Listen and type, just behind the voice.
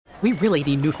We really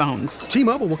need new phones.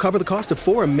 T-Mobile will cover the cost of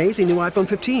 4 amazing new iPhone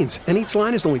 15s, and each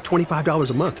line is only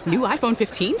 $25 a month. New iPhone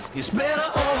 15s? It's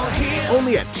better over here.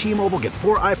 Only at T-Mobile, get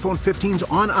 4 iPhone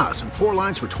 15s on us and 4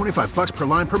 lines for $25 per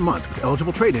line per month with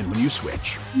eligible trade-in when you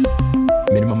switch.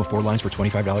 Minimum of 4 lines for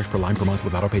 $25 per line per month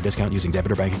with autopay discount using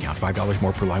debit or bank account. $5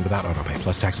 more per line without autopay,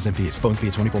 plus taxes and fees. Phone fee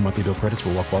at 24 monthly bill credits for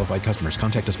well-qualified customers.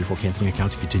 Contact us before canceling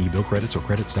account to continue bill credits or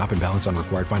credit stop and balance on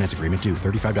required finance agreement due.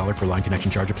 $35 per line connection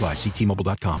charge applies. See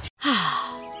T-Mobile.com.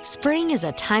 Spring is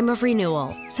a time of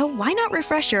renewal, so why not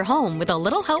refresh your home with a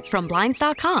little help from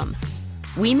Blinds.com?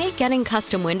 We make getting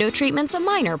custom window treatments a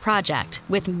minor project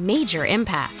with major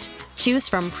impact. Choose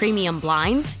from premium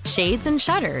blinds, shades, and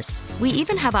shutters. We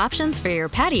even have options for your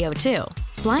patio, too.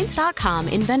 Blinds.com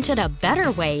invented a better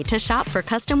way to shop for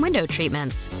custom window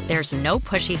treatments. There's no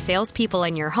pushy salespeople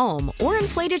in your home or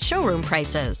inflated showroom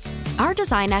prices. Our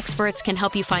design experts can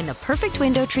help you find the perfect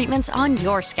window treatments on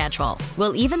your schedule.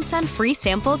 We'll even send free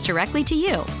samples directly to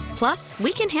you. Plus,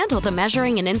 we can handle the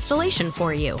measuring and installation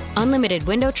for you. Unlimited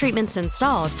window treatments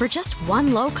installed for just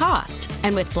one low cost.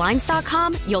 And with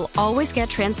Blinds.com, you'll always get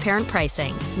transparent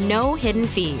pricing. No hidden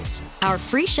fees. Our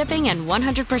free shipping and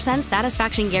 100%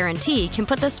 satisfaction guarantee can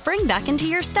put the spring back into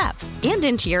your step and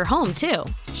into your home, too.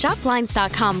 Shop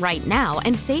Blinds.com right now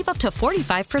and save up to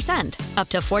 45%. Up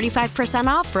to 45%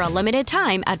 off for a limited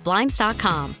time at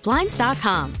Blinds.com.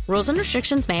 Blinds.com. Rules and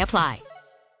restrictions may apply.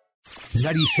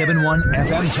 97.1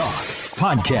 FM Talk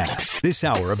Podcast. This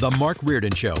hour of The Mark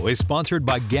Reardon Show is sponsored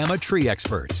by Gamma Tree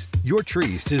Experts. Your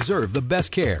trees deserve the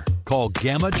best care. Call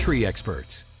Gamma Tree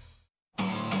Experts.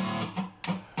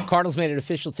 Cardinals made it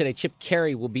official today. Chip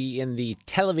Caray will be in the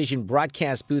television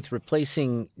broadcast booth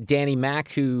replacing Danny Mack,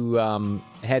 who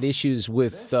had issues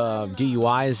with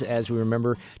DUIs, as we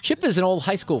remember. Chip is an old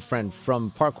high school friend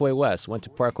from Parkway West. Went to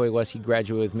Parkway West. He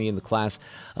graduated with me in the class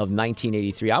of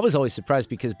 1983. I was always surprised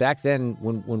because back then,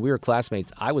 when we were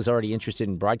classmates, I was already interested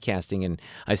in broadcasting, and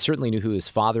I certainly knew who his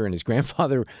father and his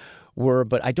grandfather were,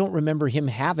 but I don't remember him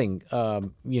having,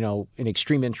 an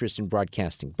extreme interest in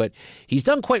broadcasting. But he's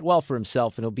done quite well for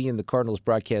himself, and he'll be in the Cardinals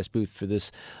broadcast booth for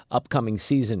this upcoming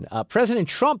season. President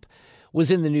Trump was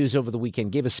in the news over the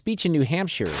weekend, gave a speech in New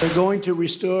Hampshire. We're going to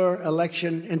restore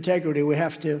election integrity. We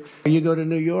have to. You go to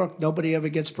New York, nobody ever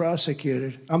gets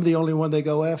prosecuted. I'm the only one they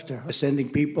go after. They're sending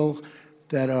people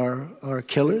that are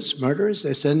killers, murderers.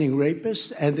 They're sending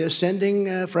rapists, and they're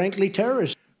sending, frankly,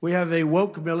 terrorists. We have a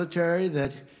woke military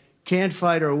that can't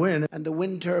fight or win, and the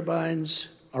wind turbines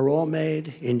are all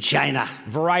made in China.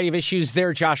 Variety of issues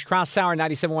there. Josh Krausauer,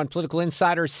 97.1 Political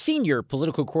Insider, senior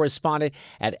political correspondent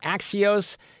at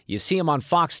Axios. You see him on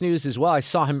Fox News as well. I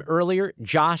saw him earlier.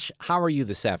 Josh, how are you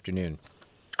this afternoon?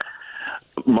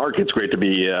 Mark, it's great to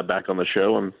be back on the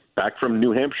show. I'm back from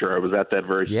New Hampshire. I was at that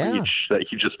very speech that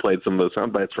you just played some of those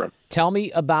sound bites from. Tell me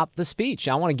about the speech.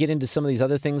 I want to get into some of these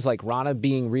other things like Ronna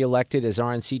being reelected as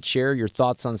RNC chair, your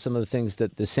thoughts on some of the things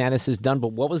that DeSantis has done. But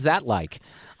what was that like?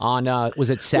 Was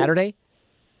it Saturday?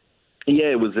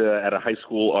 Yeah, it was at a high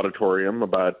school auditorium,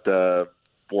 about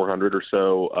 400 or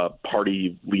so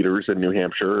party leaders in New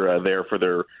Hampshire there for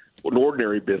their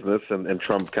ordinary business, and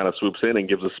Trump kind of swoops in and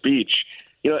gives a speech.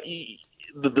 You know,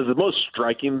 the most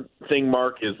striking thing,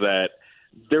 Mark, is that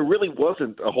there really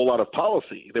wasn't a whole lot of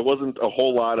policy. There wasn't a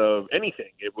whole lot of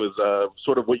anything. It was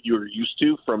sort of what you were used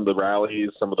to from the rallies,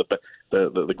 some of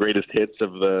the greatest hits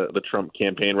of the Trump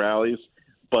campaign rallies.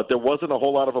 But there wasn't a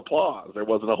whole lot of applause. There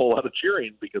wasn't a whole lot of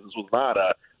cheering because this was not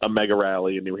a mega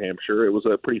rally in New Hampshire. It was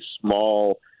a pretty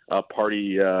small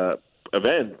party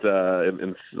event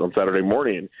on Saturday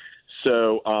morning.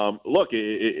 So, look,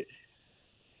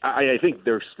 I think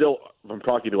there's still, I'm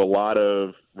talking to a lot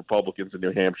of Republicans in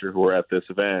New Hampshire who are at this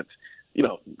event. You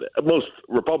know, most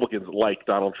Republicans like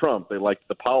Donald Trump. They liked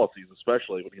the policies,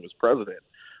 especially when he was president.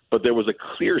 But there was a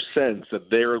clear sense that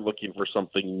they're looking for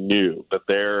something new, that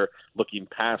they're looking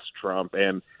past Trump.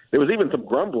 And there was even some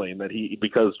grumbling that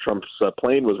because Trump's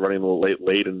plane was running a little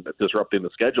late and disrupting the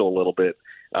schedule a little bit,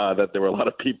 that there were a lot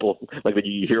of people, like that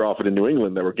you hear often in New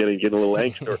England, that were getting a little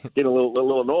anxious or getting a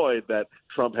little annoyed that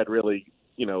Trump had really,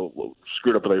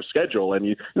 screwed up their schedule. And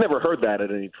you never heard that at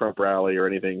any Trump rally or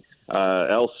anything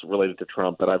else related to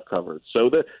Trump that I've covered. So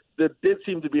there did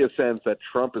seem to be a sense that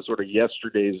Trump is sort of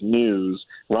yesterday's news.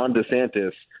 Ron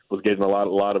DeSantis was getting a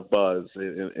lot of buzz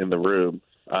in the room,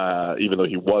 even though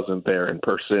he wasn't there in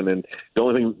person. And the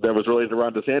only thing that was related to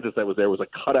Ron DeSantis that was there was a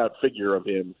cutout figure of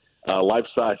him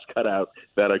life-size cutout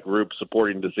that a group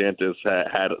supporting DeSantis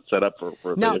had set up for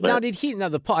the event. Now, did he?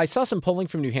 Now, I saw some polling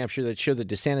from New Hampshire that showed that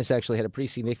DeSantis actually had a pretty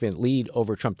significant lead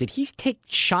over Trump. Did he take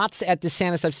shots at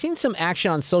DeSantis? I've seen some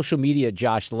action on social media,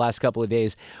 Josh, the last couple of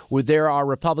days, where there are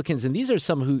Republicans, and these are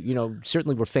some who,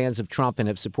 certainly were fans of Trump and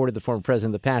have supported the former president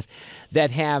in the past, that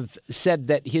have said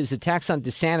that his attacks on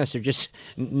DeSantis are just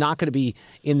not going to be,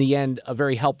 in the end, a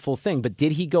very helpful thing. But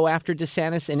did he go after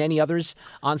DeSantis and any others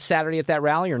on Saturday at that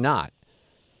rally or not?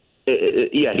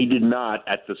 Yeah, he did not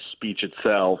at the speech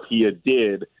itself. He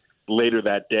did later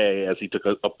that day as he took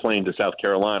a plane to South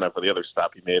Carolina for the other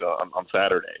stop he made on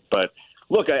Saturday. But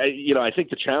look, I think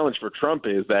the challenge for Trump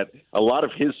is that a lot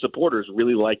of his supporters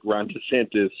really like Ron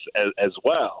DeSantis as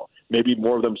well. Maybe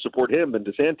more of them support him than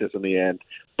DeSantis in the end.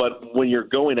 But when you're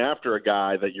going after a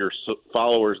guy that your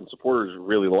followers and supporters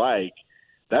really like,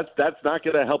 that's not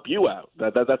going to help you out.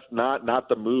 That's not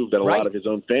the move that a lot of his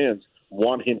own fans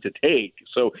want him to take.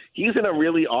 So he's in a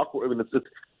really awkward.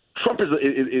 Trump is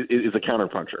a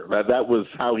counterpuncher. That was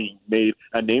how he made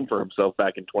a name for himself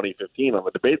back in 2015 on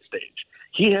the debate stage.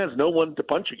 He has no one to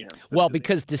punch against. Well,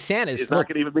 because DeSantis, it's not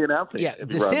going to even be announced. Yeah,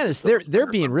 DeSantis, they're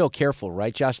being real careful,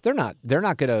 right, Josh? They're not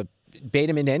going to bait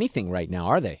him into anything right now,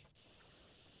 are they?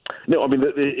 No, I mean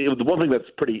the one thing that's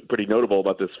pretty notable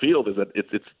about this field is that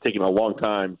it's taking a long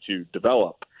time to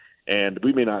develop. And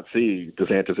we may not see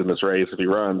DeSantis in this race if he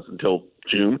runs until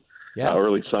June,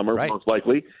 early summer, most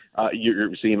likely.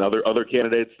 You're seeing other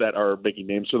candidates that are making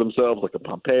names for themselves, like a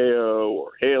Pompeo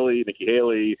or Nikki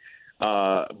Haley,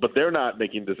 but they're not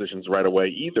making decisions right away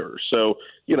either. So,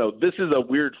 this is a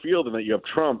weird field in that you have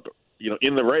Trump,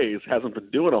 in the race, hasn't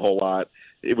been doing a whole lot.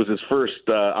 It was his first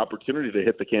opportunity to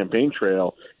hit the campaign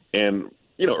trail, and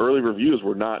early reviews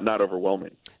were not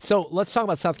overwhelming. So let's talk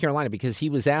about South Carolina, because he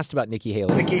was asked about Nikki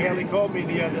Haley. Nikki Haley called me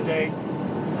the other day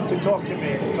to talk to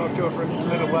me. I talked to her for a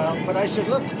little while. But I said,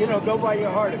 look, go by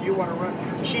your heart if you want to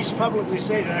run. She's publicly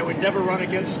stated I would never run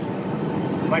against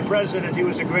my president. He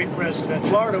was a great president.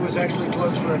 Florida was actually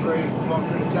closed for a very long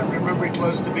period of time. Remember, he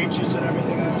closed the beaches and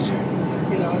everything else.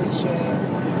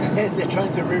 They're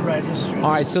trying to rewrite history. All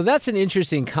right, so that's an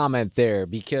interesting comment there,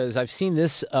 because I've seen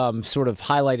this sort of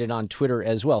highlighted on Twitter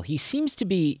as well. He seems to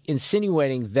be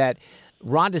insinuating that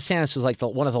Ron DeSantis was like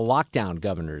one of the lockdown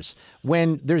governors,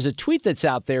 when there's a tweet that's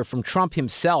out there from Trump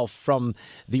himself from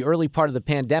the early part of the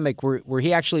pandemic where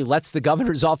he actually lets the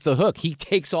governors off the hook. He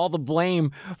takes all the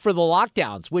blame for the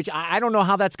lockdowns, which I don't know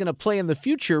how that's going to play in the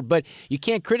future, but you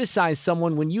can't criticize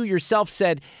someone when you yourself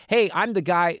said, hey, I'm the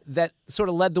guy that sort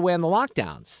of led the way on the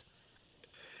lockdowns.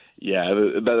 Yeah,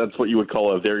 that's what you would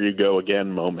call a there you go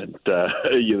again moment that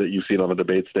you've seen on the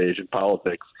debate stage in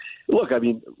politics. Look, I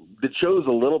mean, it shows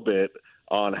a little bit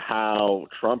on how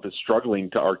Trump is struggling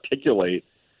to articulate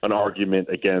an argument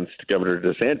against Governor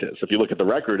DeSantis. If you look at the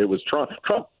record, it was Trump.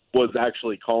 Trump was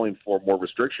actually calling for more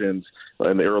restrictions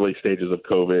in the early stages of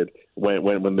COVID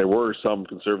when there were some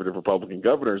conservative Republican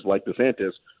governors like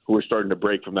DeSantis who were starting to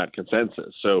break from that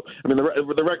consensus. So, I mean,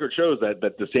 the record shows that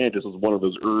DeSantis was one of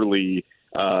those early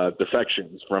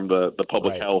defections from the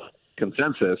public health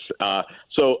consensus.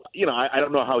 So, I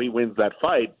don't know how he wins that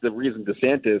fight. The reason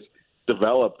DeSantis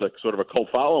developed sort of a cult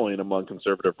following among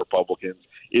conservative Republicans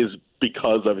is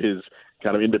because of his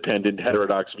kind of independent,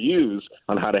 heterodox views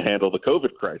on how to handle the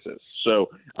COVID crisis. So,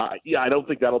 I don't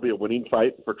think that'll be a winning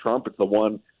fight for Trump. It's the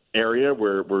one area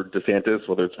where DeSantis,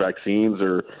 whether it's vaccines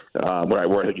or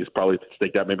where I think he's probably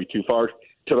staked out maybe too far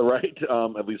to the right,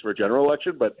 at least for a general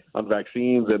election, but on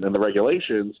vaccines and the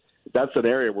regulations, that's an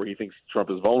area where he thinks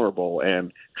Trump is vulnerable,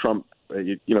 and Trump,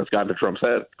 it's gotten to Trump's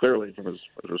head, clearly, from his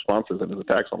responses and his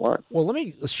attacks online. Well, let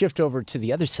me shift over to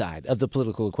the other side of the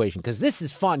political equation, because this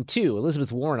is fun, too.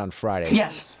 Elizabeth Warren on Friday.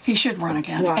 Yes, he should run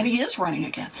again, and he is running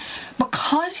again,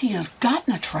 because he has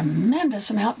gotten a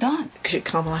tremendous amount done. Should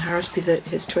Kamala Harris be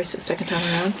his choice the second time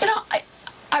around?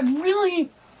 I really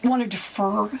want to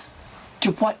defer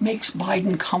to what makes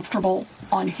Biden comfortable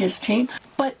on his team,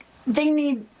 but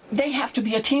they have to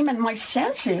be a team, and my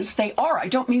sense is they are. I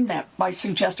don't mean that by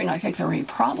suggesting I think there are any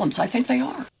problems. I think they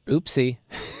are. Oopsie.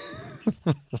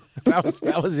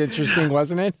 that was interesting,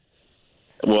 wasn't it?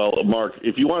 Well, Mark,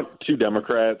 if you want two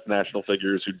Democrats, national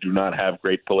figures who do not have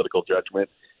great political judgment,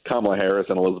 Kamala Harris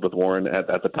and Elizabeth Warren at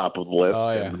the top of the list.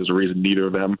 Oh, yeah. And there's a reason neither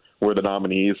of them were the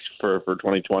nominees for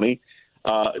 2020.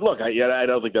 Look, I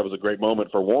don't think that was a great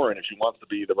moment for Warren. If she wants to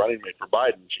be the running mate for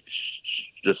Biden, she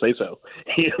just say so.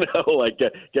 Like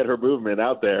get her movement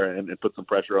out there and put some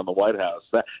pressure on the White House.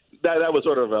 That was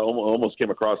sort of almost came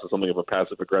across as something of a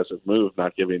passive aggressive move,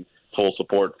 not giving full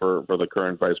support for the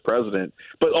current vice president.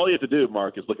 But all you have to do,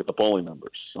 Mark, is look at the polling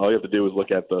numbers. All you have to do is look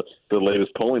at the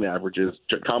latest polling averages.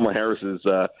 Kamala Harris's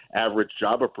average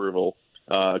job approval,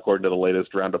 according to the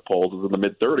latest round of polls, is in the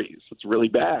mid-30s. It's really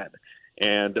bad.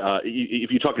 And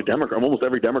if you talk to Democrat, almost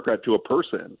every Democrat to a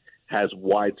person has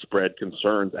widespread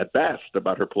concerns at best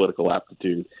about her political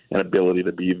aptitude and ability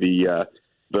to be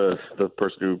the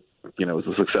person who is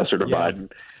the successor to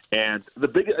Biden. And the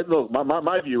big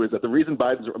my view is that the reason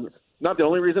Biden's not the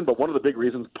only reason, but one of the big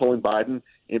reasons pulling Biden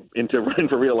into running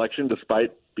for re-election,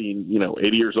 despite being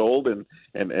 80 years old and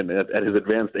at his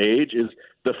advanced age, is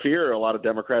the fear a lot of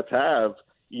Democrats have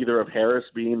either of Harris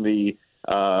being the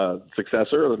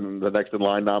successor, the next in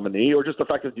line nominee, or just the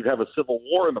fact that you'd have a civil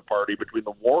war in the party between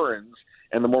the Warrens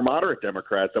and the more moderate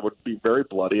Democrats that would be very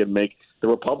bloody and make the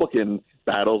Republican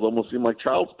battles almost seem like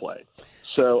child's play.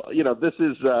 So, this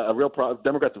is a real problem.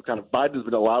 Democrats have Biden's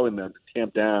been allowing them to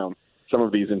tamp down some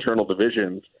of these internal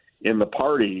divisions in the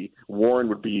party. Warren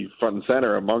would be front and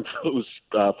center amongst those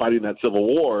fighting that civil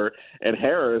war, and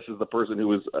Harris is the person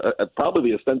who is probably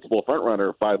the ostensible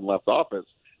frontrunner if Biden left office.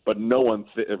 But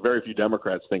very few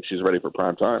Democrats think she's ready for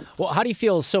prime time. Well, how do you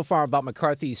feel so far about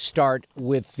McCarthy's start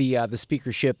with the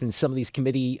speakership and some of these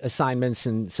committee assignments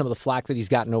and some of the flack that he's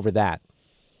gotten over that?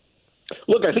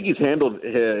 Look, I think he's handled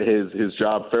his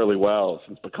job fairly well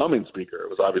since becoming speaker. It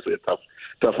was obviously a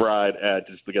tough ride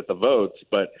just to get the votes,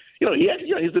 but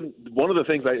he's been one of the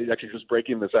things I actually just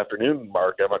breaking this afternoon,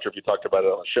 Mark. I'm not sure if you talked about it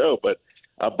on the show, but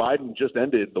Biden just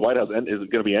ended. The White House is going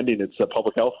to be ending its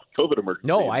public health COVID emergency.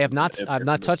 No, I have not. I've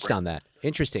not touched on that.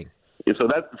 Interesting. Yeah, so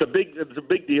it's a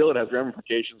big deal. It has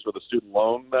ramifications for the student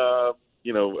loan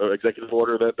executive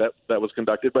order that was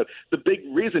conducted. But the big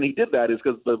reason he did that is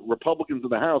because the Republicans in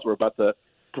the House were about to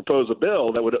propose a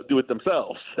bill that would do it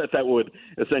themselves, that would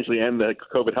essentially end the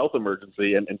COVID health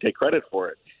emergency and take credit for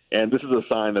it. And this is a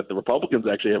sign that the Republicans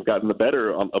actually have gotten the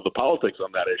better of the politics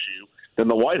on that issue than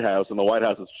the White House. And the White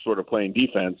House is sort of playing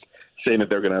defense, saying that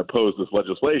they're going to oppose this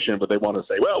legislation, but they want to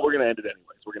say, well, we're going to end it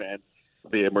anyways. We're going to end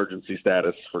the emergency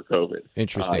status for COVID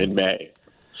in May.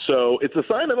 So it's a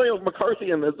sign of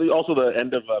McCarthy and also the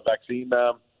end of vaccine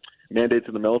mandates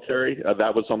in the military.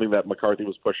 That was something that McCarthy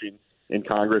was pushing in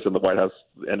Congress, and the White House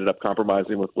ended up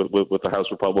compromising with the House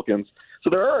Republicans. So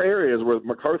there are areas where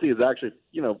McCarthy has actually,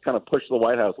 kind of pushed the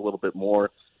White House a little bit more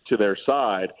to their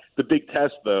side. The big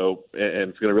test, though, and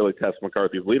it's going to really test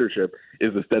McCarthy's leadership,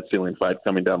 is this debt ceiling fight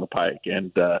coming down the pike.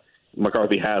 And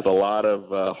McCarthy has a lot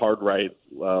of hard right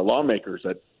lawmakers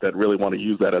that really want to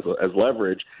use that as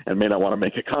leverage and may not want to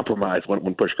make a compromise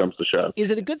when push comes to shove.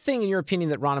 Is it a good thing, in your opinion,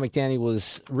 that Ronna McDaniel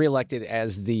was reelected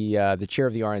as the chair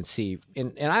of the RNC?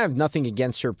 And I have nothing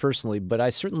against her personally, but I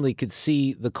certainly could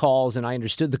see the calls, and I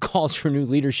understood the calls for new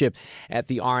leadership at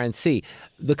the RNC.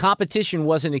 The competition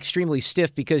wasn't extremely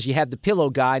stiff because you had the pillow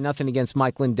guy. Nothing against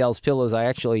Mike Lindell's pillows. I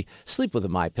actually sleep with a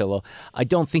MyPillow. I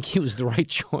don't think he was the right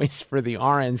choice for the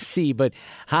RNC, but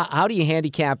how do you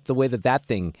handicap the way that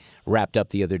thing wrapped up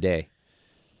the other day?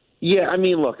 Yeah, I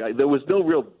mean, look, there was no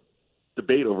real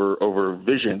debate over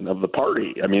vision of the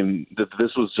party. I mean,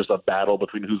 this was just a battle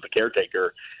between who's the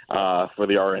caretaker for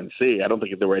the RNC. I don't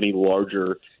think there were any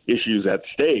larger issues at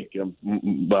stake.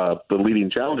 The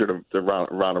leading challenger to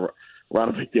Ronna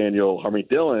McDaniel, Harmeet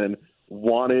Dillon,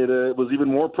 was even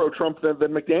more pro-Trump than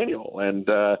McDaniel, and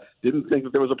didn't think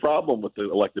that there was a problem with the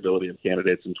electability of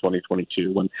candidates in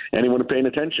 2022. When anyone paying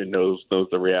attention knows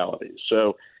the reality.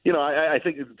 So, I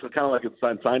think it's kind of like in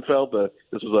Seinfeld.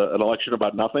 This was an election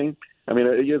about nothing. I mean,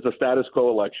 it's a status quo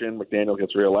election. McDaniel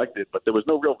gets reelected, but there was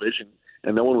no real vision,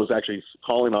 and no one was actually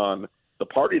calling on the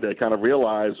party to kind of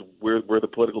realize where the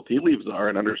political tea leaves are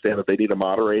and understand that they need to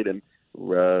moderate and,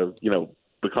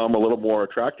 become a little more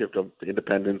attractive to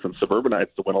independents and suburbanites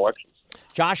to win elections.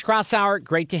 Josh Kraushaar,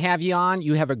 great to have you on.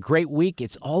 You have a great week.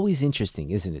 It's always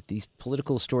interesting, isn't it? These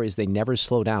political stories, they never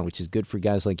slow down, which is good for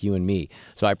guys like you and me.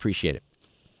 So I appreciate it.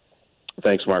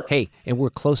 Thanks, Mark. Hey, and we're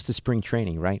close to spring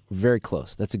training, right? Very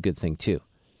close. That's a good thing, too.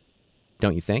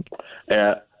 Don't you think?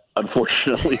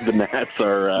 Unfortunately, the Nats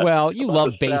are... well, you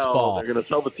love baseball. They're going to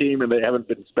sell the team, and they haven't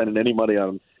been spending any money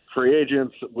on free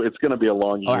agents. It's going to be a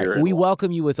long All year. right, we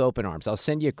welcome you with open arms. I'll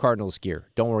send you Cardinals gear.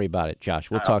 Don't worry about it,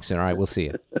 Josh. We'll talk soon. All right, we'll see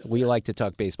you. We like to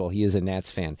talk baseball. He is a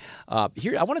Nats fan.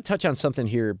 Here, I want to touch on something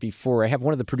here before I have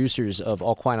one of the producers of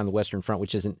All Quiet on the Western Front,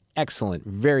 which is an excellent,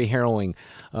 very harrowing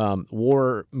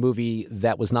war movie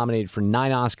that was nominated for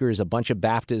 9 Oscars, a bunch of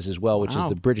BAFTAs as well, which is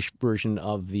the British version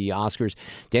of the Oscars.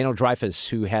 Daniel Dreyfus,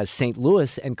 who has St.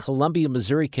 Louis and Columbia,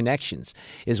 Missouri connections,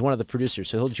 is one of the producers,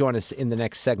 so he'll join us in the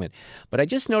next segment. But I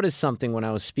just noticed something when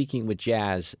I was speaking with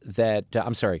Josh, that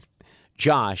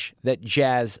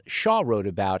Jazz Shaw wrote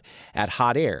about at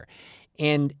Hot Air.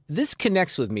 And this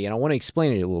connects with me, and I want to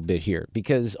explain it a little bit here,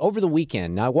 because over the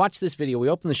weekend, now I watched this video. We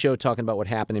opened the show talking about what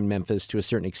happened in Memphis to a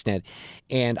certain extent,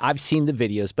 and I've seen the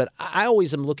videos, but I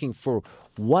always am looking for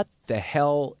what the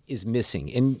hell is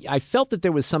missing. And I felt that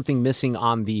there was something missing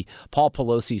on the Paul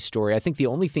Pelosi story. I think the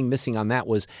only thing missing on that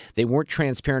was they weren't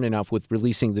transparent enough with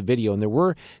releasing the video, and there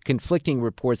were conflicting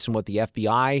reports from what the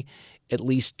FBI at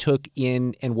least took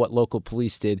in and what local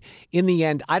police did. In the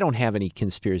end, I don't have any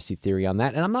conspiracy theory on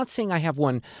that, and I'm not saying I have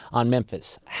one on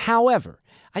Memphis. However,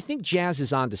 I think Jazz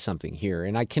is onto something here,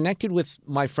 and I connected with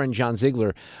my friend John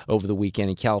Ziegler over the weekend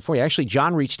in California. Actually,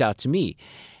 John reached out to me,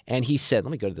 and he said,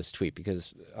 let me go to this tweet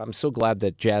because I'm so glad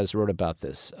that Jazz wrote about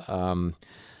this.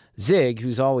 Zig,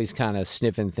 who's always kind of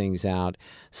sniffing things out,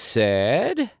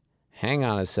 said, hang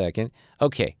on a second.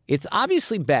 Okay, it's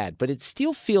obviously bad, but it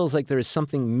still feels like there is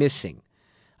something missing.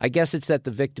 I guess it's that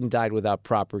the victim died without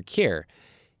proper care.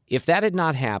 If that had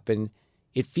not happened,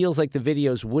 it feels like the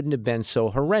videos wouldn't have been so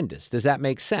horrendous. Does that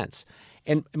make sense?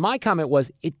 And my comment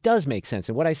was, it does make sense.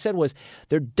 And what I said was,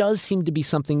 there does seem to be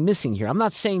something missing here. I'm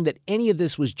not saying that any of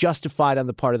this was justified on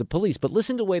the part of the police, but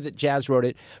listen to the way that Jazz wrote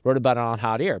about it on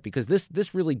Hot Air, because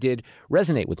this really did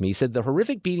resonate with me. He said, the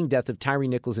horrific beating death of Tyre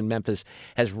Nichols in Memphis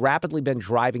has rapidly been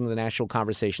driving the national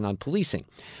conversation on policing,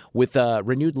 with a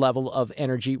renewed level of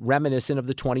energy reminiscent of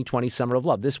the 2020 Summer of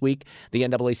Love. This week, the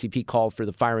NAACP called for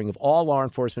the firing of all law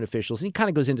enforcement officials, and he kind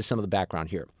of goes into some of the background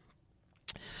here.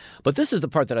 But this is the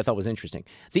part that I thought was interesting.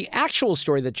 The actual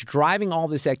story that's driving all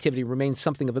this activity remains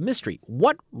something of a mystery.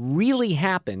 What really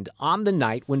happened on the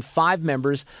night when 5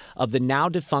 members of the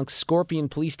now-defunct Scorpion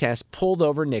police task pulled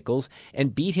over Nichols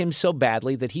and beat him so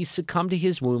badly that he succumbed to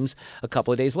his wounds a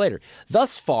couple of days later?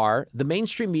 Thus far, the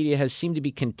mainstream media has seemed to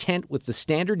be content with the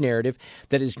standard narrative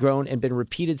that has grown and been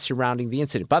repeated surrounding the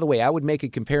incident. By the way, I would make a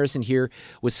comparison here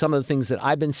with some of the things that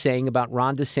I've been saying about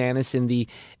Ron DeSantis in the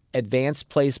advanced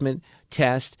placement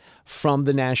test from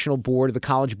the national board, the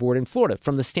college board in Florida,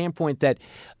 from the standpoint that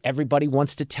everybody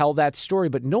wants to tell that story,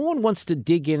 but no one wants to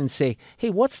dig in and say, hey,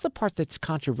 what's the part that's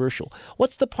controversial?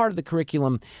 What's the part of the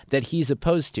curriculum that he's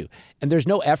opposed to? And there's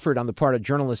no effort on the part of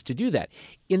journalists to do that.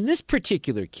 In this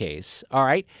particular case, all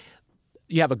right,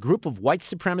 you have a group of white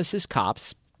supremacist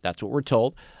cops, that's what we're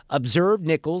told, observed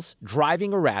Nichols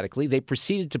driving erratically. They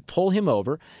proceeded to pull him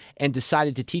over and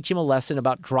decided to teach him a lesson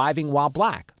about driving while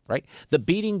black, right? The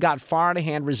beating got far out of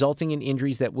hand, resulting in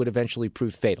injuries that would eventually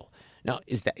prove fatal. Now,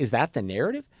 is that the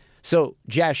narrative? So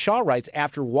Jazz Shaw writes,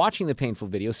 after watching the painful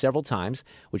video several times,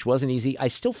 which wasn't easy, I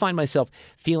still find myself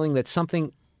feeling that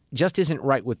something just isn't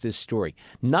right with this story.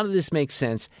 None of this makes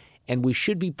sense, and we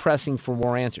should be pressing for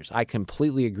more answers. I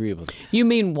completely agree with you. You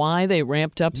mean why they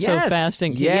ramped up so fast?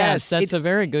 Yes, that's a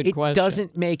very good question. It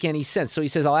doesn't make any sense. So he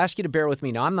says, I'll ask you to bear with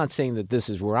me. Now, I'm not saying that this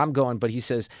is where I'm going, but he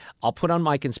says, I'll put on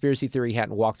my conspiracy theory hat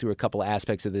and walk through a couple of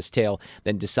aspects of this tale,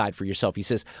 then decide for yourself. He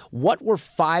says, what were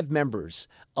 5 members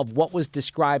of what was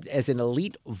described as an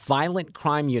elite violent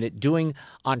crime unit doing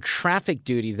on traffic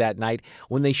duty that night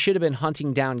when they should have been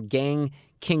hunting down gang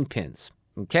kingpins?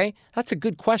 Okay? That's a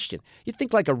good question. You'd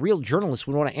think like a real journalist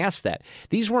would want to ask that.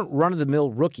 These weren't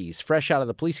run-of-the-mill rookies fresh out of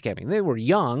the police academy. They were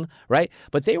young, right?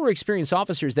 But they were experienced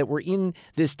officers that were in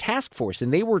this task force,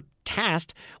 and they were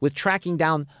tasked with tracking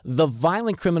down the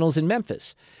violent criminals in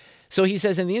Memphis. So he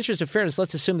says, in the interest of fairness,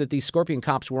 let's assume that these Scorpion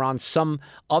cops were on some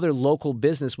other local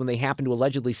business when they happened to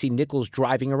allegedly see Nichols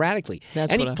driving erratically.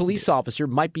 Any police officer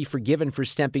might be forgiven for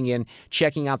stepping in,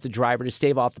 checking out the driver to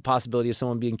stave off the possibility of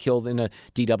someone being killed in a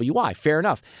DWI. Fair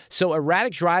enough. So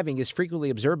erratic driving is frequently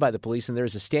observed by the police, and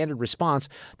there's a standard response.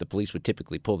 The police would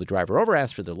typically pull the driver over,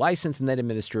 ask for their license, and then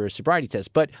administer a sobriety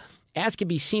test. But as can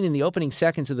be seen in the opening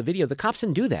seconds of the video, the cops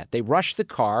didn't do that. They rushed the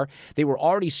car. They were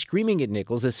already screaming at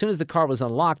Nichols. As soon as the car was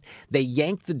unlocked, they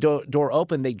yanked the door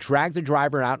open. They dragged the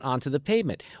driver out onto the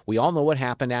pavement. We all know what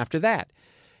happened after that.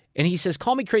 And he says,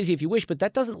 call me crazy if you wish, but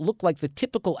that doesn't look like the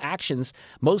typical actions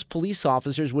most police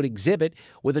officers would exhibit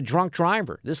with a drunk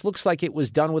driver. This looks like it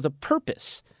was done with a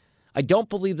purpose. I don't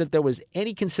believe that there was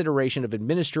any consideration of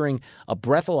administering a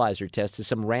breathalyzer test to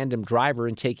some random driver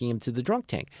and taking him to the drunk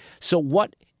tank. So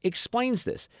what explains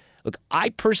this? Look, I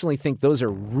personally think those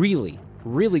are really,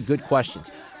 really good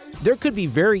questions. There could be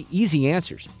very easy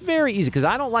answers. Very easy, because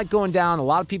I don't like going down. A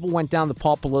lot of people went down the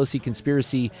Paul Pelosi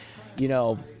conspiracy,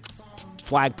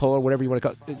 flagpole or whatever you want to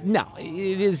call it. No,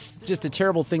 it is just a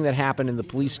terrible thing that happened, and the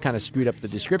police kind of screwed up the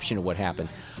description of what happened.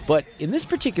 But in this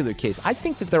particular case, I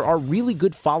think that there are really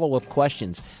good follow-up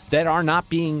questions that are not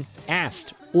being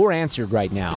asked or answered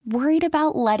right now. Worried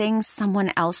about letting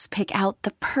someone else pick out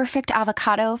the perfect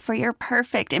avocado for your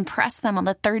perfect impress them on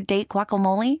the third date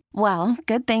guacamole? Well,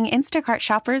 good thing Instacart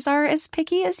shoppers are as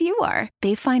picky as you are.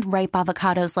 They find ripe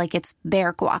avocados like it's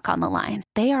their guac on the line.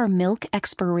 They are milk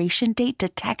expiration date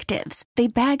detectives. They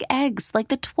bag eggs like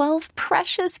the 12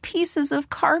 precious pieces of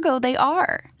cargo they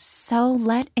are. So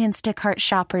let Instacart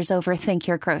shoppers overthink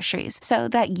your groceries so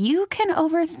that you can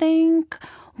overthink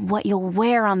what you'll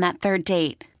wear on that third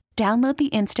date. Download the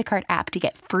Instacart app to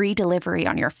get free delivery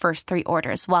on your first 3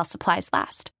 orders while supplies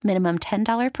last. Minimum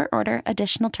 $10 per order.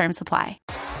 Additional terms apply.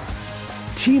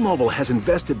 T-Mobile has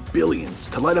invested billions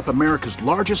to light up America's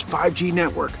largest 5G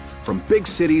network, from big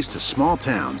cities to small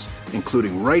towns,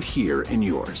 including right here in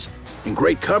yours. And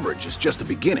great coverage is just the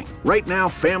beginning. Right now,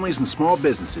 families and small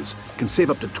businesses can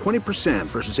save up to 20%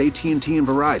 versus AT&T and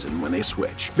Verizon when they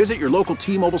switch. Visit your local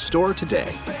T-Mobile store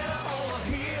today.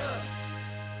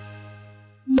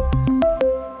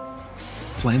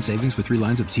 Plan savings with 3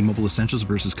 lines of T-Mobile Essentials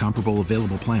versus comparable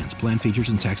available plans. Plan features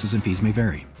and taxes and fees may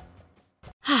vary.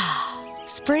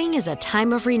 Spring is a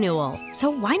time of renewal, so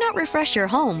why not refresh your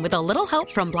home with a little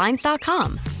help from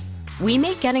Blinds.com? We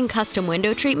make getting custom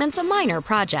window treatments a minor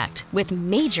project with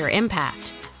major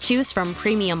impact. Choose from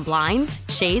premium blinds,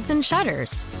 shades, and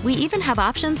shutters. We even have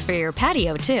options for your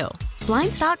patio, too.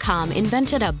 Blinds.com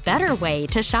invented a better way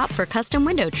to shop for custom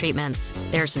window treatments.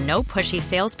 There's no pushy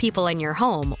salespeople in your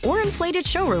home or inflated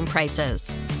showroom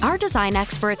prices. Our design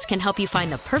experts can help you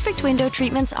find the perfect window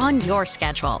treatments on your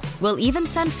schedule. We'll even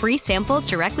send free samples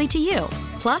directly to you.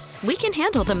 Plus, we can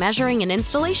handle the measuring and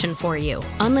installation for you.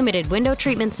 Unlimited window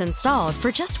treatments installed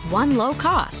for just one low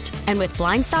cost. And with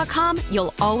Blinds.com,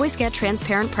 you'll always get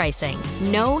transparent pricing.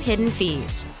 No hidden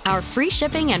fees. Our free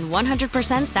shipping and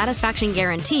 100% satisfaction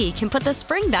guarantee can put the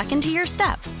spring back into your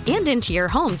step and into your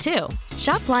home, too.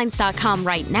 Shop Blinds.com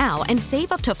right now and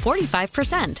save up to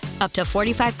 45%. Up to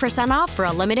 45% off for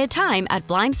a limited time at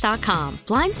Blinds.com.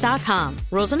 Blinds.com.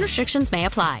 Rules and restrictions may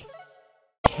apply.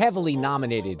 Heavily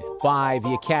nominated by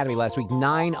the Academy last week.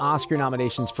 9 Oscar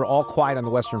nominations for All Quiet on the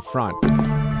Western Front.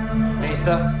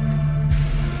 Nächster.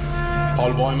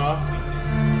 Paul Bäumer.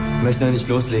 Ich möchte noch nicht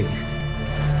loslegen.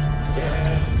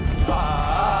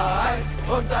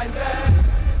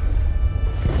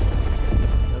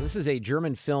 Now, this is a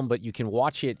German film, but you can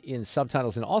watch it in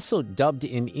subtitles and also dubbed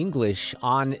in English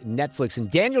on Netflix. And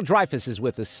Daniel Dreyfuss is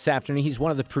with us this afternoon. He's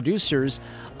one of the producers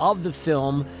of the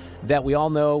film that we all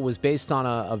know was based on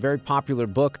a very popular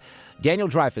book. Daniel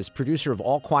Dreyfuss, producer of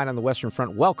All Quiet on the Western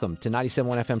Front. Welcome to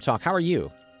 97.1 FM Talk. How are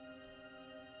you?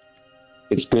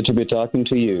 It's good to be talking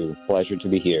to you. Pleasure to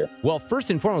be here. Well, first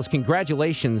and foremost,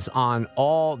 congratulations on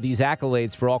all these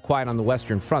accolades for All Quiet on the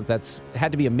Western Front. That's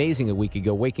had to be amazing a week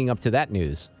ago, waking up to that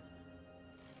news.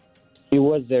 It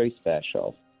was very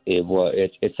special.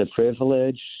 It's a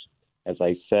privilege, as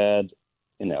I said,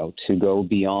 to go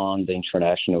beyond the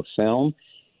international film.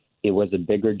 It was a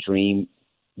bigger dream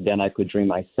than I could dream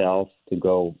myself, to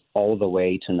go all the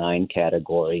way to 9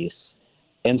 categories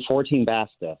and 14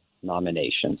 BAFTA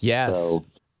nominations. Yes. So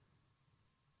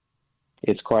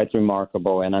it's quite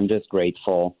remarkable, and I'm just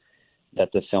grateful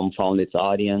that the film found its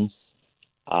audience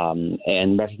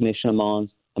and recognition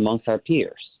amongst our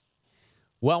peers.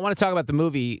 Well, I want to talk about the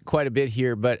movie quite a bit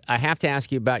here, but I have to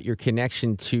ask you about your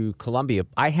connection to Columbia.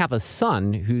 I have a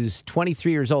son who's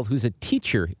 23 years old who's a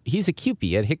teacher. He's a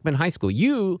CUPE at Hickman High School.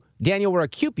 You, Daniel, were a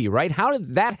CUPE, right? How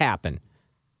did that happen?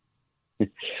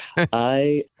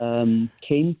 I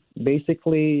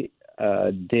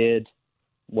did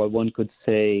what one could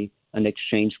say an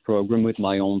exchange program with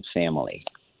my own family.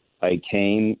 I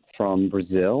came from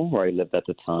Brazil, where I lived at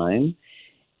the time,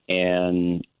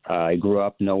 and I grew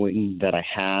up knowing that I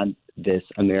had this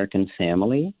American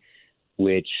family,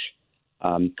 which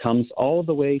comes all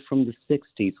the way from the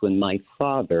 60s, when my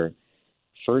father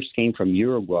first came from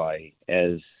Uruguay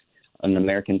as an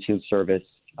American field service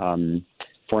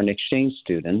for an exchange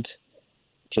student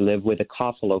to live with a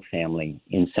Koffalo family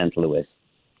in St. Louis,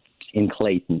 in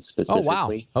Clayton specifically. Oh,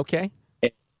 wow. Okay.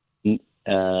 He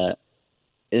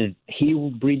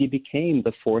really became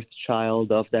the 4th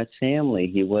child of that family.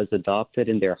 He was adopted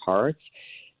in their hearts,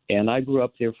 and I grew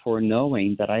up therefore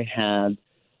knowing that I had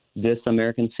this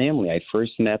American family. I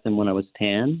first met them when I was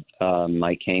 10.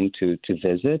 I came to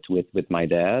visit with my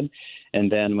dad,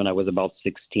 And then when I was about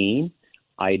 16,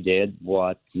 I did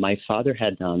what my father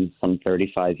had done some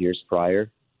 35 years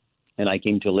prior, and I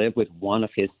came to live with one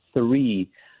of his 3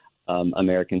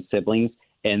 American siblings,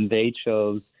 and they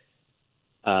chose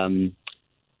the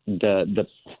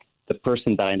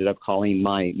person that I ended up calling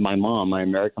my mom, my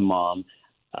American mom,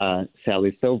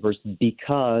 Sally Silvers,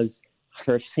 because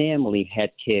her family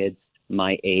had kids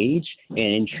my age, and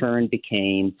in turn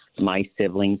became my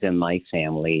siblings and my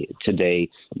family. Today,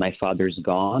 my father's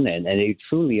gone, and they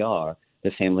truly are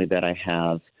the family that I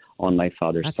have on my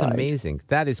father's side. That's amazing.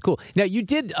 That is cool. Now, you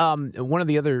did, one of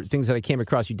the other things that I came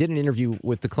across, you did an interview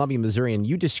with the Columbia Missourian.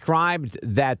 You described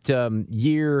that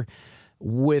year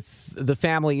with the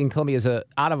family in Columbia as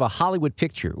out of a Hollywood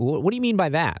picture. What do you mean by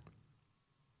that?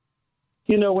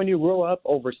 You know, when you grow up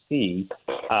overseas,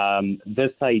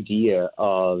 this idea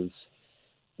of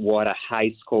what a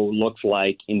high school looks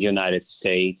like in the United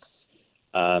States,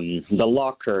 the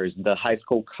lockers, the high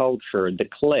school culture, the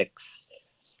cliques.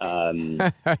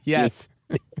 Yes.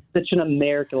 It's such an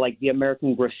American, like the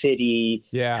American Graffiti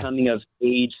coming of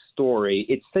age story.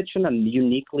 It's such an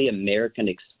uniquely American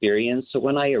experience. So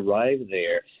when I arrived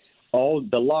there, all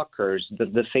the lockers,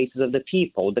 the faces of the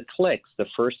people, the cliques, the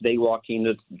first day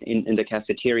walking in the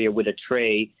cafeteria with a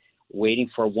tray, waiting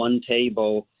for one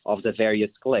table of the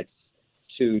various cliques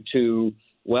to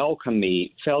welcome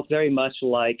me, felt very much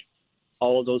like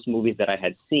all those movies that I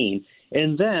had seen.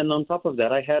 And then on top of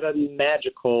that, I had a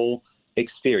magical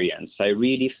experience. I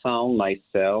really found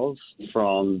myself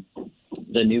from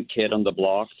the new kid on the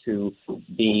block to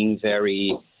being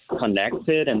very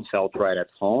connected and felt right at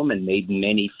home and made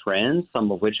many friends,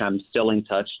 some of which I'm still in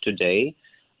touch today,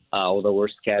 although we're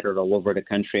scattered all over the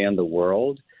country and the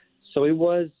world. So it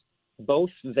was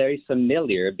both very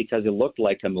familiar because it looked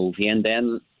like a movie, and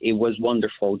then it was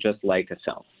wonderful just like a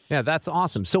film. Yeah, that's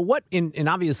awesome. So what, and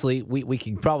obviously we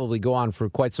can probably go on for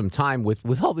quite some time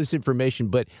with all this information,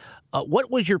 but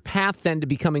what was your path then to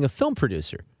becoming a film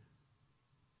producer?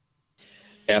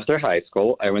 After high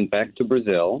school, I went back to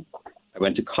Brazil. I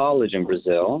went to college in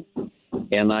Brazil,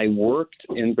 and I worked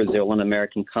in Brazil in an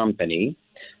American company.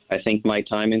 I think my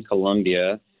time in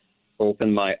Colombia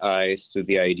opened my eyes to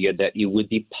the idea that it would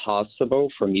be possible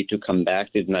for me to come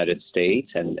back to the United States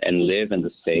and live in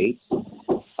the States.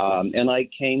 And I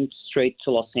came straight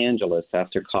to Los Angeles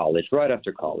after college, right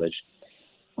after college,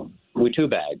 with 2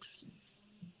 bags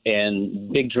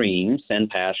and big dreams and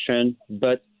passion.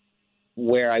 But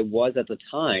where I was at the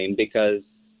time, because,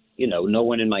 you know, no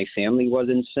one in my family was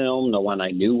in film, no one I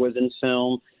knew was in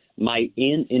film, my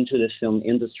into the film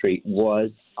industry was,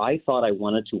 I thought I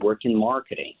wanted to work in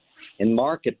marketing and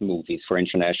market movies for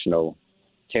international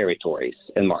territories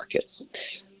and markets.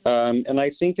 And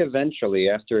I think eventually,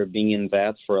 after being in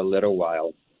that for a little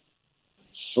while,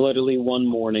 literally one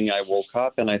morning I woke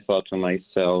up and I thought to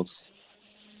myself,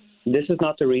 this is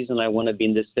not the reason I want to be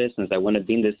in this business. I want to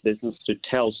be in this business to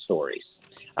tell stories.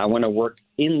 I want to work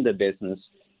in the business,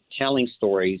 telling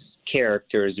stories,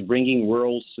 characters, bringing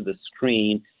worlds to the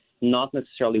screen, not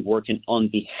necessarily working on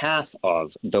behalf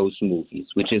of those movies,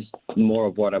 which is more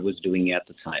of what I was doing at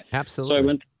the time. Absolutely. So I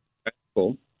went to grad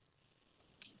school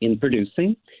in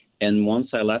producing, and once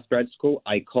I left grad school,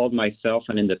 I called myself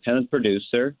an independent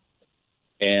producer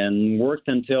and worked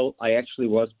until I actually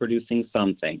was producing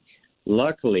something.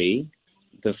 Luckily,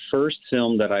 the first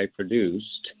film that I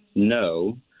produced,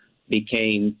 No,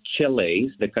 became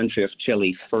Chile's, the country of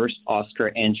Chile, first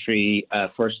Oscar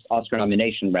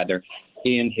nomination,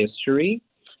 in history.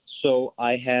 So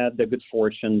I had the good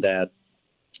fortune that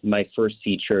my first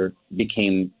feature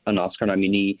became an Oscar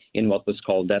nominee in what was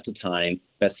called at the time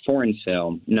Best Foreign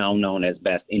Film, now known as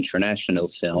Best International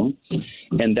Film.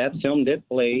 And that film did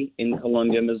play in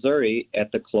Columbia, Missouri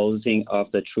at the closing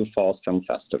of the True Falls Film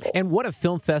Festival. And what a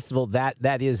film festival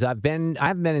that is. I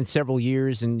haven't been in several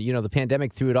years, and, you know, the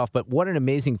pandemic threw it off, but what an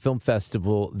amazing film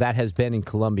festival that has been in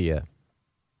Columbia.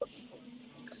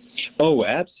 Oh,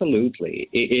 absolutely.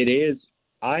 It is.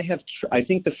 I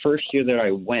think the first year that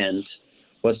I went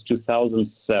was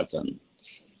 2007,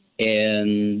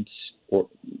 or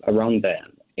around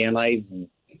then,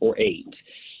 or 8.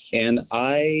 And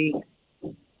I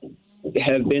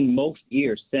have been most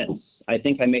years since. I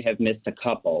think I may have missed a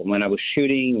couple when I was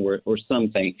shooting or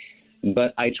something,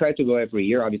 but I try to go every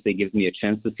year. Obviously, it gives me a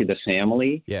chance to see the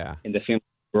family. Yeah. And the family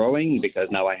growing, because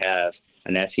now I have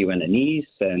a nephew and a niece,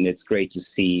 and it's great to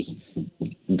see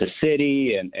the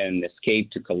city and escape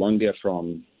to Columbia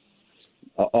from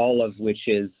all of which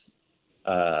is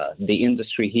the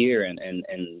industry here and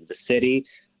the city.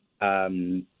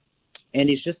 And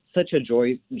it's just such a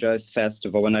joyous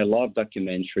festival, and I love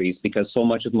documentaries because so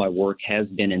much of my work has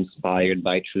been inspired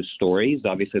by true stories.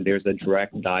 Obviously, there's a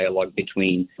direct dialogue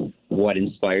between what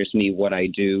inspires me, what I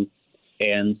do,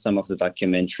 and some of the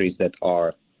documentaries that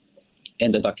are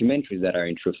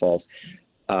in True False.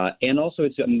 And also,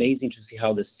 it's amazing to see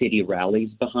how the city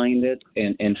rallies behind it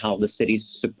and how the city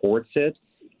supports it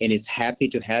and is happy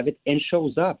to have it and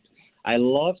shows up. I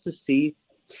love to see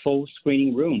full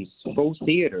screening rooms, full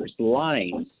theaters,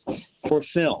 lines for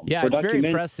film. Yeah, it's very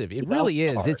impressive. It really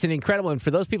is. It's an incredible. And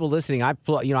for those people listening, I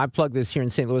plugged this here in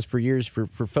St. Louis for years. For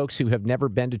folks who have never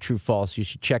been to True False, you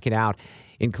should check it out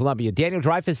in Columbia. Daniel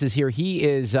Dreyfuss is here. He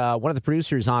is one of the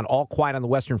producers on All Quiet on the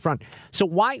Western Front. So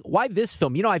why this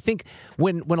film? I think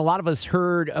when a lot of us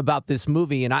heard about this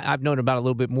movie, and I've known about it a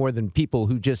little bit more than people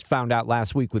who just found out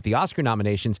last week with the Oscar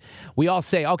nominations, we all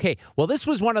say, okay, well, this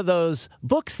was one of those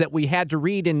books that we had to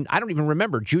read in, I don't even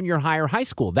remember, junior high or high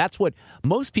school. That's what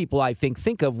most people, I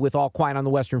think of with All Quiet on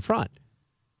the Western Front.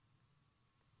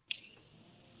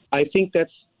 I think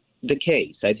that's the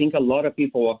case. I think a lot of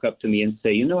people walk up to me and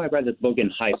say, I read this book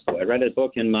in high school. I read a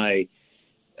book in my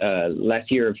last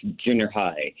year of junior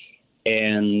high,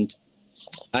 and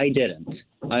I didn't.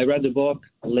 I read the book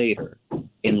later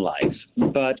in life,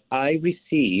 but I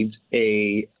received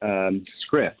a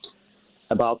script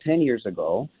about 10 years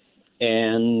ago,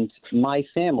 and my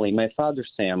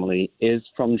father's family is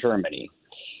from Germany,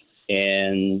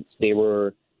 and they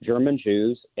were German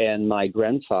Jews, and my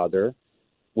grandfather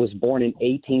was born in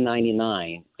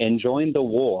 1899 and joined the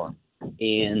war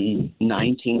in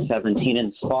 1917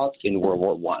 and fought in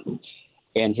World War I.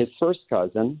 And his first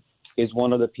cousin is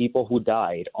one of the people who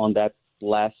died on that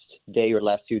last day or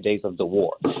last few days of the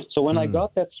war. So when I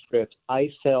got that script, I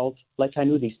felt like I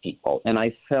knew these people, and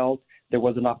I felt there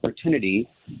was an opportunity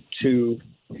to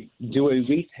do a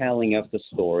retelling of the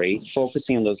story,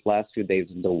 focusing on those last few days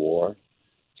of the war,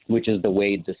 which is the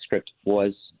way the script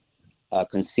was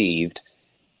conceived.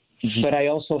 But I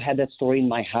also had that story in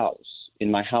my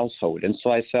household. And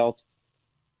so I felt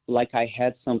like I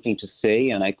had something to say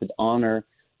and I could honor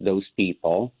those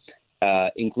people,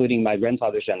 including my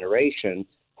grandfather's generation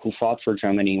who fought for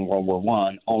Germany in World War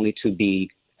I, only to be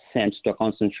sent to a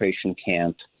concentration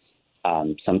camp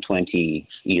some 20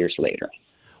 years later.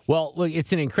 Well, look,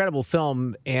 it's an incredible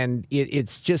film, and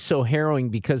it's just so harrowing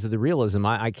because of the realism.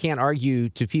 I can't argue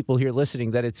to people here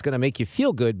listening that it's going to make you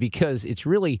feel good because it's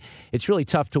really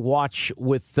tough to watch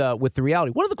with the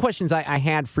reality. One of the questions I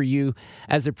had for you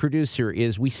as a producer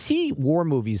is we see war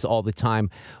movies all the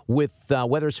time with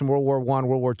whether it's from World War I,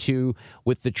 World War II,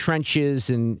 with the trenches,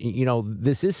 and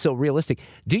this is so realistic.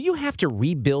 Do you have to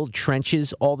rebuild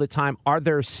trenches all the time? Are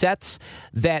there sets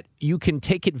that you can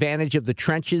take advantage of the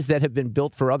trenches that have been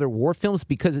built for other war films?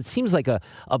 Because it seems like a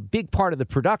big part of the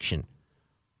production.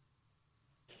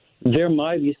 There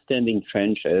might be standing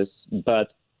trenches,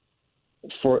 but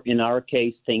in our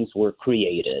case, things were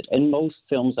created. And most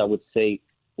films, I would say,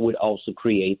 would also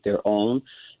create their own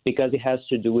because it has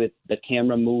to do with the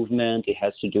camera movement. It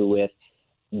has to do with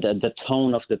the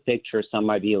tone of the picture. Some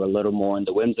might be a little more on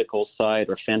the whimsical side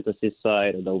or fantasy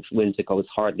side, although whimsical is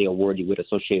hardly a word you would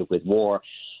associate with war.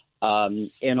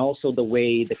 And also the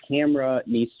way the camera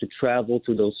needs to travel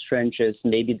through those trenches.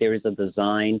 Maybe there is a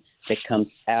design that comes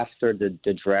after the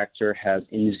director has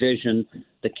envisioned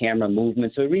the camera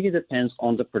movement. So it really depends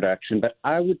on the production. But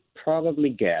I would probably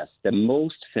guess that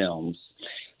most films,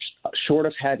 short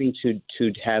of having to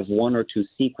have one or two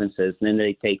sequences, and then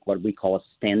they take what we call a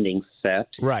standing set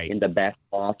in the back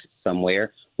lot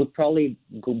somewhere, would probably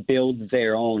build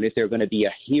their own if they're going to be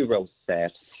a hero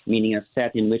set, meaning a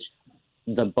set in which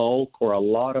the bulk or a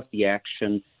lot of the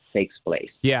action takes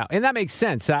place. Yeah, and that makes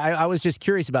sense. I was just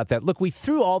curious about that. Look, we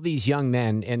threw all these young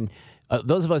men, and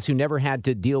those of us who never had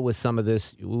to deal with some of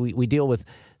this, we deal with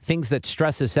things that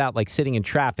stress us out, like sitting in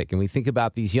traffic. And we think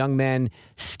about these young men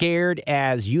scared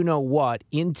as you-know-what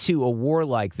into a war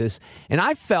like this. And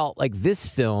I felt like this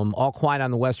film, All Quiet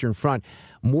on the Western Front,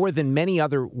 more than many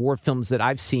other war films that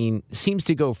I've seen, seems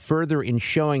to go further in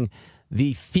showing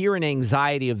the fear and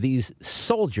anxiety of these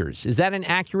soldiers. Is that an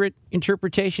accurate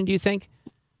interpretation, do you think?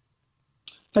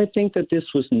 I think that this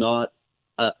was not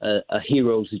a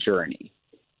hero's journey.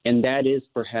 And that is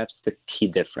perhaps the key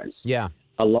difference. Yeah.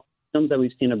 A lot of films that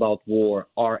we've seen about war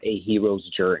are a hero's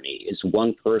journey. It's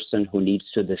one person who needs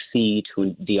to defeat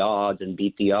the odds and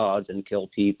beat the odds and kill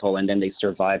people, and then they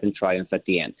survive and triumph at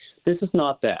the end. This is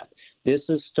not that. This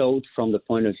is told from the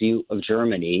point of view of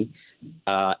Germany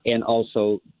and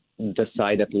also the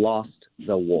side that lost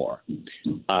the war.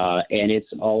 And it's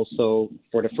also,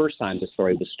 for the first time, the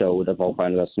story was told of All Quiet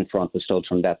on the Western Front was told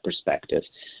from that perspective.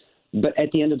 But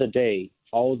at the end of the day,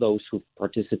 all those who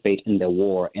participate in the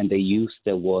war and the youth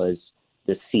that was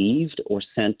deceived or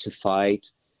sent to fight,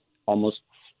 almost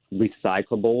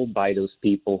recyclable by those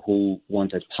people who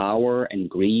wanted power and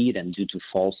greed and due to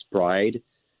false pride.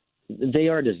 They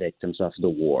are the victims of the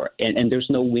war, and there's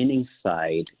no winning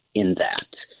side in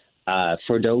that.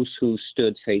 For those who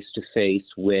stood face to face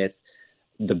with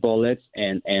the bullets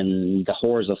and the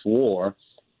horrors of war,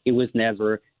 it was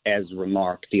never, as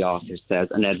Remarque, the author says,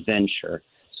 an adventure.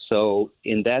 So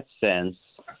in that sense,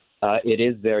 it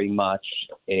is very much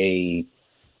a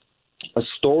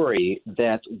story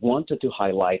that wanted to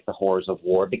highlight the horrors of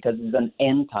war because it's an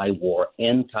anti-war,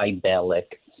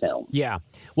 anti-bellic film. Yeah.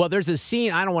 Well, there's a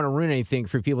scene, I don't want to ruin anything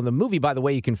for people in the movie, by the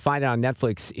way, you can find it on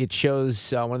Netflix. It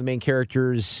shows one of the main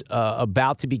characters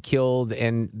about to be killed,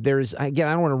 and there's, again,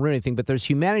 I don't want to ruin anything, but there's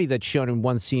humanity that's shown in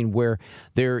one scene where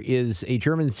there is a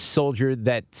German soldier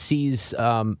that sees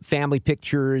family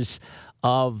pictures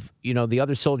of, the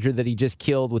other soldier that he just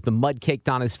killed with the mud caked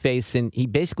on his face, and he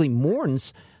basically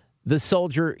mourns the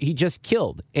soldier he just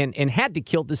killed and had to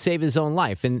kill to save his own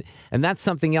life. And that's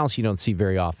something else you don't see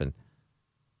very often.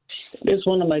 It's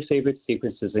one of my favorite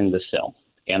sequences in the film,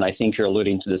 and I think you're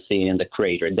alluding to the scene in the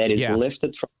crater. That is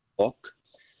lifted from the book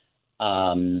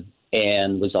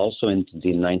and was also in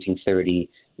the 1930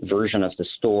 version of the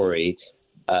story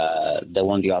that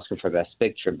won the Oscar for Best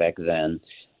Picture back then.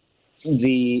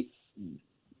 It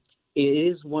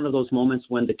is one of those moments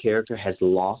when the character has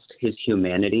lost his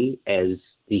humanity as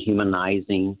the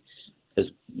humanizing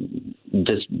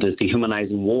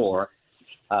war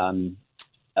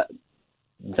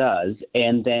does,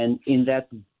 and then in that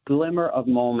glimmer of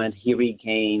moment, he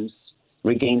regains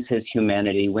his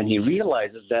humanity when he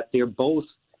realizes that they're both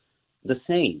the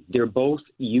same. They're both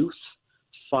youth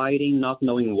fighting, not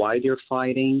knowing why they're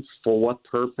fighting, for what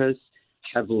purpose,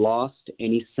 have lost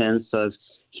any sense of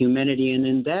humanity, and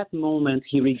in that moment,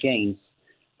 he regains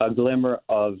a glimmer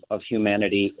of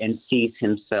humanity and sees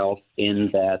himself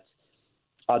in that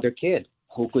other kid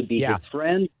who could be his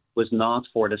friend, was not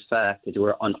for the fact that they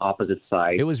were on opposite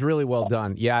sides. It was really well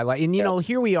done. Yeah, and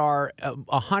here we are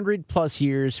 100+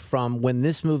 years from when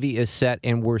this movie is set,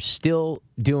 and we're still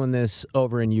doing this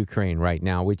over in Ukraine right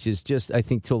now, which is just, I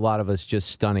think, to a lot of us, just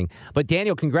stunning. But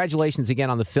Daniel, congratulations again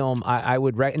on the film. I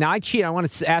cheated. I want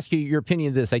to ask you your opinion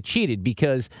of this. I cheated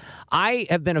because I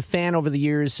have been a fan over the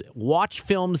years. Watch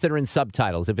films that are in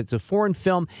subtitles. If it's a foreign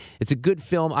film, it's a good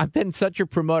film. I've been such a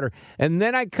promoter. And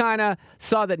then I kind of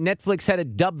saw that Netflix had a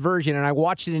dubbed version, and I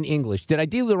watched it in English. Did I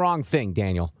do the wrong thing,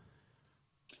 Daniel?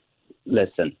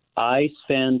 Listen, I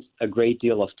spent a great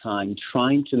deal of time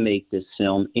trying to make this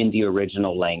film in the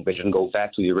original language and go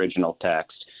back to the original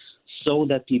text so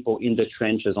that people in the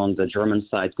trenches on the German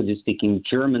side could be speaking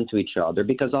German to each other,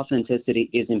 because authenticity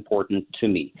is important to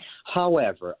me.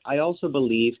 However, I also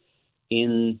believe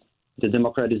in the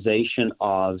democratization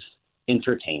of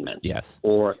entertainment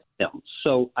or film.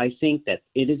 So I think that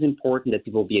it is important that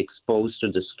people be exposed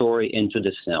to the story and to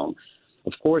the film.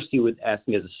 Of course, you would ask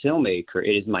me as a filmmaker,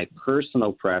 it is my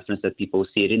personal preference that people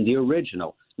see it in the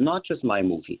original, not just my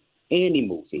movie, any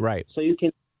movie. Right. So you can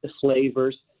see the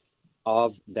flavors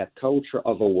of that culture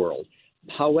of a world.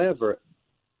 However,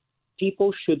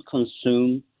 people should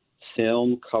consume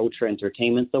film, culture,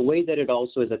 entertainment the way that it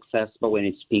also is accessible when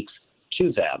it speaks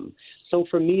to them. So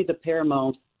for me, the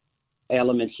paramount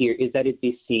element here is that it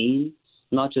be seen,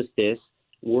 not just this,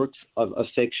 works of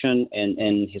fiction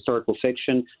and historical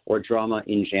fiction or drama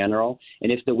in general.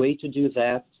 And if the way to do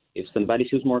that, if somebody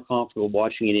feels more comfortable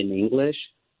watching it in English,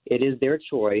 it is their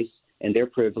choice and their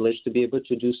privilege to be able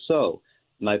to do so.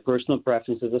 My personal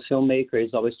preference as a filmmaker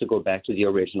is always to go back to the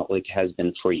original, like it has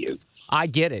been for you. I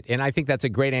get it, and I think that's a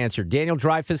great answer. Daniel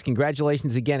Dreyfuss,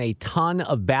 congratulations again. A ton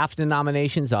of BAFTA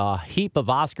nominations, a heap of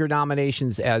Oscar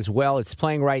nominations as well. It's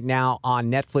playing right now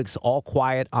on Netflix, All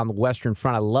Quiet on the Western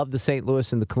Front. I love the St.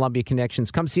 Louis and the Columbia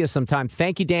connections. Come see us sometime.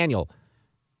 Thank you, Daniel.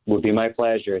 Would be my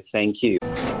pleasure. Thank you.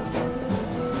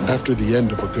 After the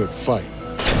end of a good fight,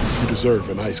 you deserve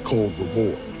an ice-cold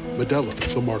reward. Modelo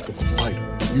is the mark of a fighter.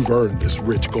 You've earned this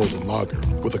rich golden lager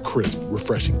with a crisp,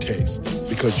 refreshing taste.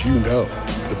 Because you know,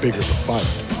 the bigger the fight,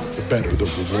 the better the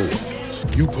reward.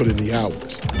 You put in the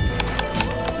hours,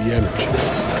 the energy,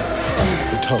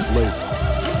 the tough labor.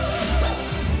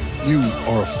 You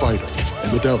are a fighter,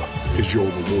 and Modelo is your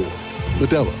reward.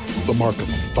 Modelo, the mark of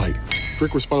a fighter.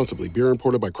 Drink responsibly. Beer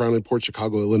imported by Crown Imports,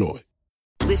 Chicago, Illinois.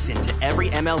 Listen to every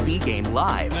MLB game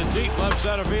live. In the deep left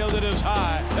center field, it is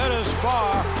high, it is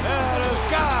far, it is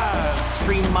gone.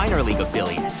 Stream minor league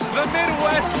affiliates. The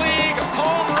Midwest League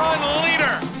home run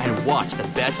leader. And watch the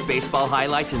best baseball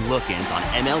highlights and look-ins on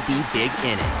MLB Big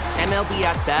Inning. MLB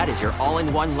At Bat is your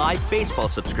all-in-one live baseball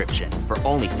subscription for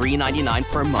only $3.99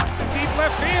 per month. Deep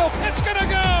left field, it's gonna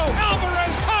go.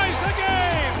 Alvarez ties the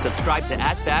game. Subscribe to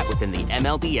At Bat within the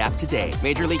MLB app today.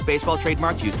 Major League Baseball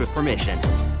trademarks used with permission.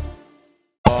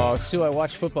 Sue, I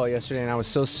watched football yesterday, and I was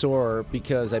so sore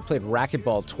because I played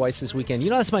racquetball twice this weekend. You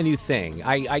know, that's my new thing.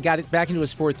 I got it back into a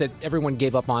sport that everyone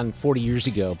gave up on 40 years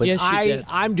ago. But yes, you did.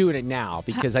 I'm doing it now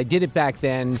because I did it back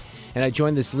then, and I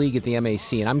joined this league at the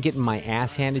MAC, and I'm getting my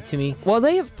ass handed to me. Well,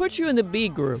 they have put you in the B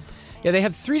group. Yeah, they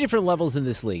have 3 different levels in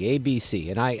this league, A, B,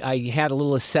 C. And I had a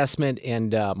little assessment,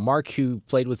 and Mark, who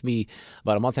played with me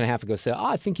about a month and a half ago, said,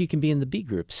 I think you can be in the B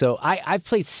group. So I've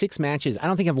played 6 matches. I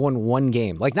don't think I've won one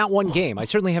game. Like, not one game. I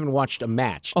certainly haven't watched a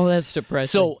match. Oh, that's depressing.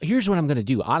 So here's what I'm going to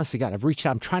do. Honestly, God, I've reached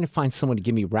out. I'm trying to find someone to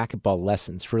give me racquetball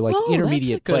lessons for, like,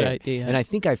 intermediate play. That's a good idea. And I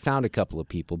think I found a couple of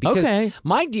people. Because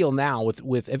my deal now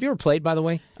with have you ever played, by the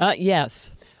way?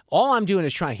 Yes. All I'm doing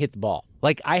is trying to hit the ball.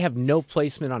 Like, I have no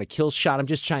placement on a kill shot. I'm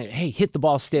just trying to, hit the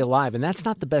ball, stay alive. And that's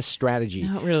not the best strategy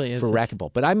no, it really for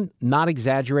racquetball. But I'm not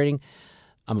exaggerating.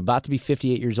 I'm about to be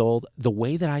 58 years old. The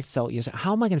way that I felt yesterday,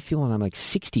 how am I going to feel when I'm like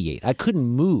 68? I couldn't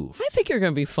move. I think you're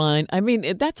going to be fine. I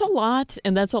mean, that's a lot,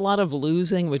 and that's a lot of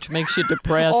losing, which makes you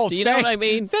depressed. Do you know what I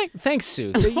mean? Thanks,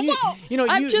 Sue. You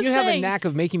have a knack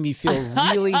of making me feel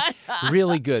really,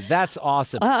 really good. That's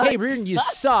awesome. Hey, Reardon, you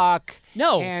suck.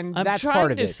 No, and I'm that's trying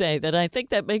part of to it. say that I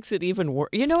think that makes it even worse.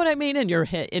 You know what I mean? In your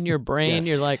head, in your brain, Yes.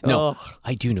 you're like, no, oh.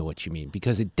 I do know what you mean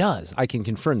because it does. I can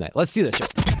confirm that. Let's do this.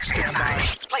 Stand by.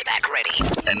 Playback ready.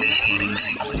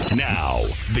 Now,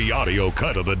 the audio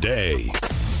cut of the day.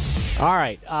 All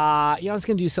right. I was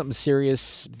going to do something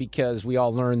serious because we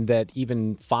all learned that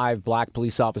even 5 black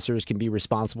police officers can be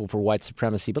responsible for white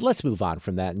supremacy. But let's move on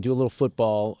from that and do a little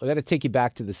football. I got to take you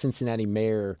back to the Cincinnati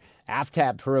mayor,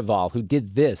 Aftab Purival, who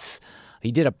did this.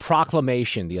 He did a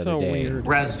proclamation the other day. Weird.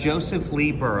 Whereas Joseph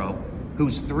Lee Burrow,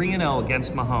 who's 3-0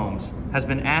 against Mahomes, has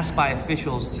been asked by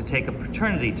officials to take a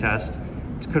paternity test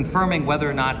confirming whether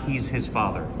or not he's his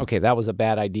father. Okay, that was a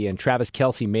bad idea, and Travis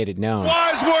Kelce made it known.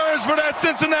 Wise words for that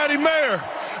Cincinnati mayor.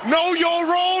 Know your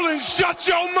role and shut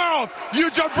your mouth,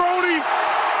 you jabroni.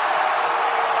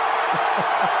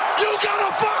 You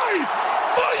gotta fight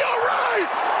for your right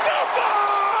to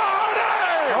party!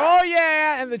 Oh,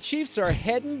 yeah, and the Chiefs are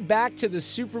heading back to the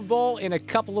Super Bowl in a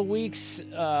couple of weeks.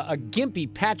 A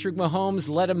gimpy Patrick Mahomes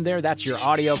led him there. That's your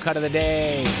audio cut of the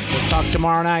day. We'll talk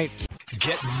tomorrow night.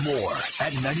 Get more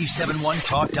at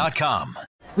 971talk.com.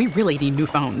 We really need new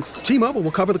phones. T-Mobile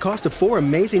will cover the cost of 4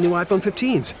 amazing new iPhone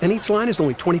 15s, and each line is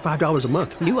only $25 a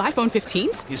month. New iPhone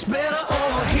 15s? It's better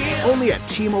over here. Only at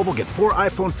T-Mobile, get 4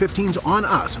 iPhone 15s on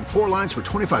us and 4 lines for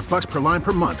 $25 per line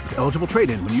per month with eligible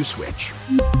trade-in when you switch.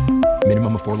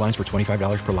 Minimum of 4 lines for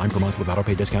 $25 per line per month with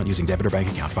autopay discount using debit or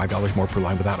bank account. $5 more per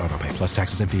line without autopay, plus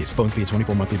taxes and fees. Phone fee at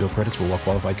 24 monthly bill credits for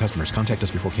well-qualified customers. Contact us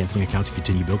before canceling account to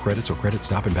continue bill credits or credit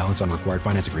stop and balance on required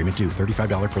finance agreement due.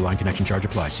 $35 per line connection charge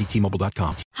applies. See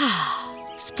T-Mobile.com.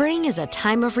 Spring is a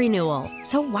time of renewal,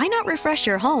 so why not refresh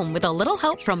your home with a little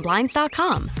help from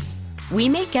Blinds.com? We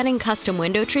make getting custom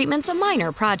window treatments a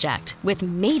minor project with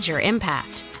major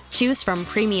impact. Choose from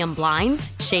premium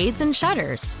blinds, shades, and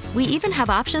shutters. We even have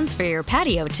options for your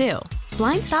patio, too.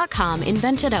 Blinds.com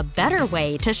invented a better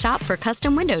way to shop for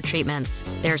custom window treatments.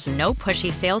 There's no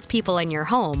pushy salespeople in your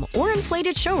home or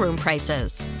inflated showroom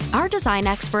prices. Our design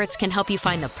experts can help you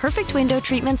find the perfect window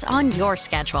treatments on your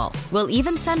schedule. We'll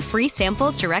even send free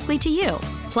samples directly to you.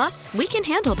 Plus, we can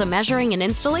handle the measuring and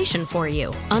installation for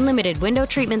you. Unlimited window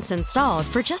treatments installed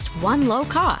for just one low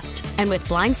cost. And with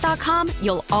Blinds.com,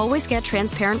 you'll always get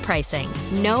transparent pricing.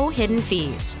 No hidden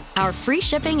fees. Our free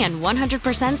shipping and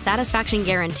 100% satisfaction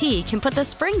guarantee can put the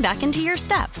spring back into your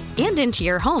step and into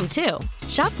your home, too.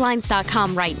 Shop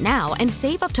Blinds.com right now and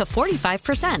save up to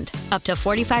 45%. Up to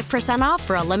 45% off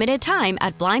for a limited time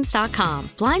at Blinds.com.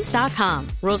 Blinds.com.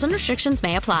 Rules and restrictions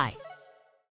may apply.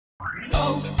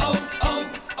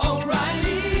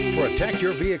 Protect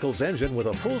your vehicle's engine with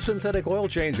a full synthetic oil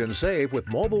change and save with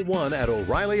Mobil 1 at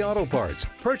O'Reilly Auto Parts.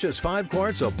 Purchase 5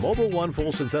 quarts of Mobil 1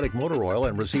 full synthetic motor oil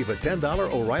and receive a $10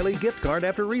 O'Reilly gift card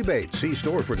after rebate. See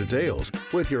store for details.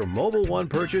 With your Mobil 1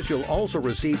 purchase, you'll also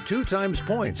receive 2 times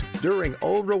points during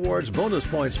O Rewards Bonus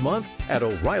Points Month at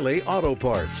O'Reilly Auto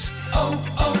Parts.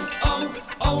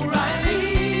 O'Reilly